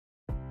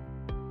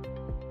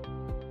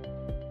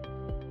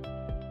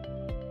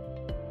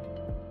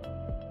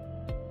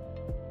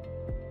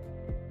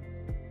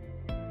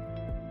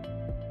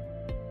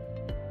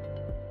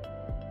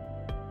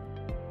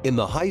In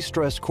the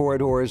high-stress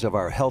corridors of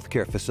our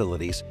healthcare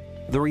facilities,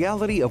 the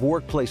reality of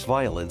workplace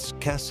violence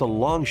casts a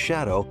long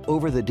shadow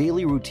over the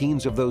daily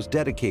routines of those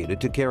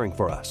dedicated to caring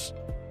for us.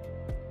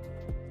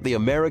 The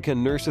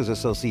American Nurses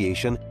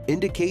Association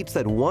indicates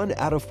that 1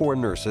 out of 4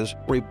 nurses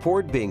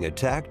report being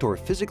attacked or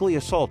physically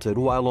assaulted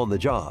while on the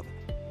job.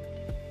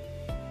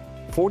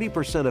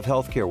 40% of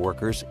healthcare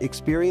workers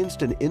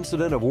experienced an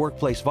incident of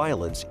workplace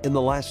violence in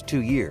the last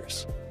 2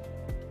 years.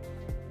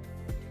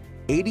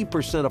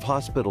 80% of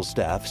hospital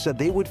staff said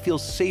they would feel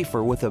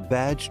safer with a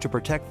badge to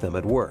protect them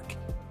at work.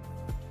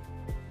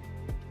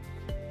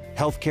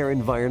 Healthcare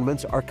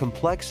environments are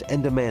complex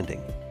and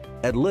demanding.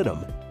 At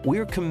Litum,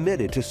 we're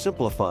committed to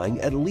simplifying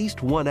at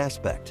least one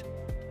aspect.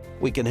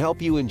 We can help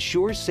you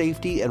ensure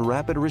safety and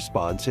rapid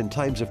response in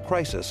times of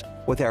crisis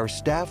with our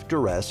Staff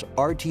Duress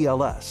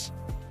RTLS.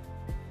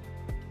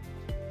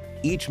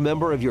 Each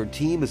member of your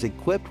team is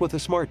equipped with a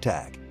smart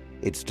tag.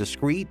 It's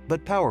discreet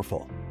but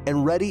powerful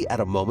and ready at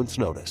a moment's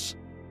notice.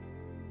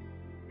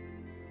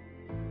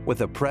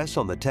 With a press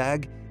on the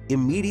tag,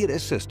 immediate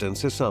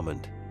assistance is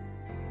summoned.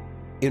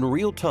 In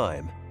real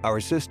time, our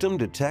system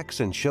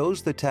detects and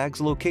shows the tag's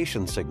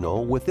location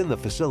signal within the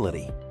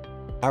facility.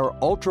 Our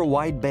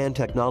Ultra-Wideband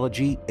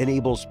technology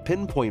enables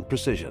Pinpoint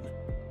Precision.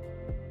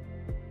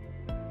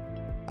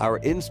 Our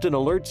instant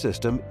alert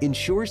system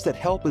ensures that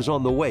help is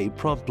on the way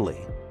promptly.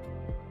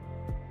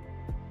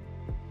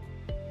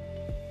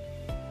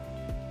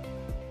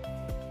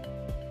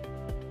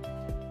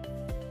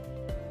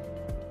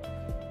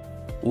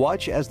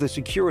 Watch as the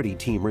security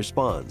team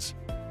responds.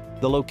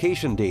 The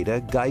location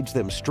data guides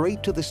them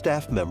straight to the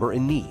staff member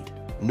in need.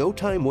 No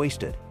time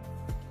wasted.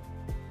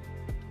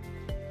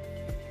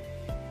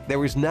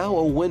 There is now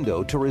a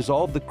window to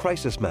resolve the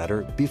crisis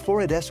matter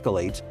before it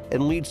escalates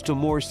and leads to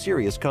more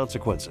serious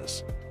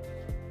consequences.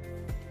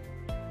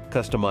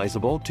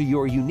 Customizable to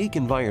your unique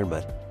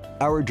environment,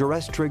 our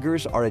duress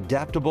triggers are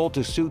adaptable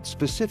to suit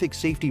specific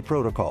safety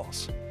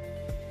protocols.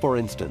 For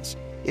instance,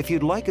 if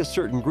you'd like a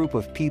certain group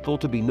of people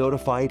to be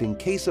notified in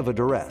case of a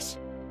duress,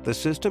 the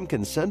system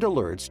can send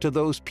alerts to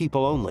those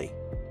people only.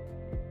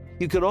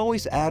 You can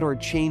always add or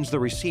change the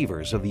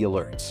receivers of the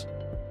alerts.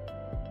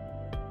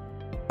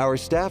 Our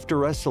Staff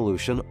Duress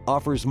solution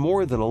offers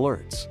more than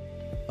alerts.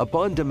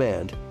 Upon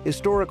demand,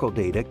 historical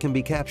data can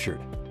be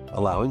captured,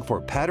 allowing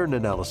for pattern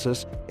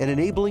analysis and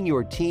enabling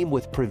your team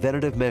with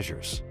preventative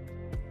measures.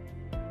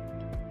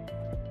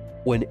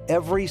 When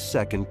every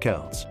second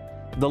counts,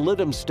 the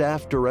Litum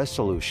Staff Duress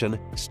solution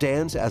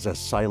stands as a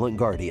silent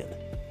guardian.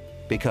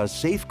 Because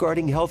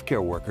safeguarding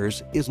healthcare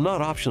workers is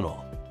not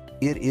optional,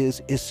 it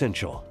is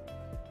essential.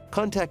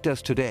 Contact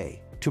us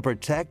today to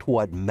protect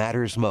what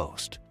matters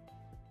most.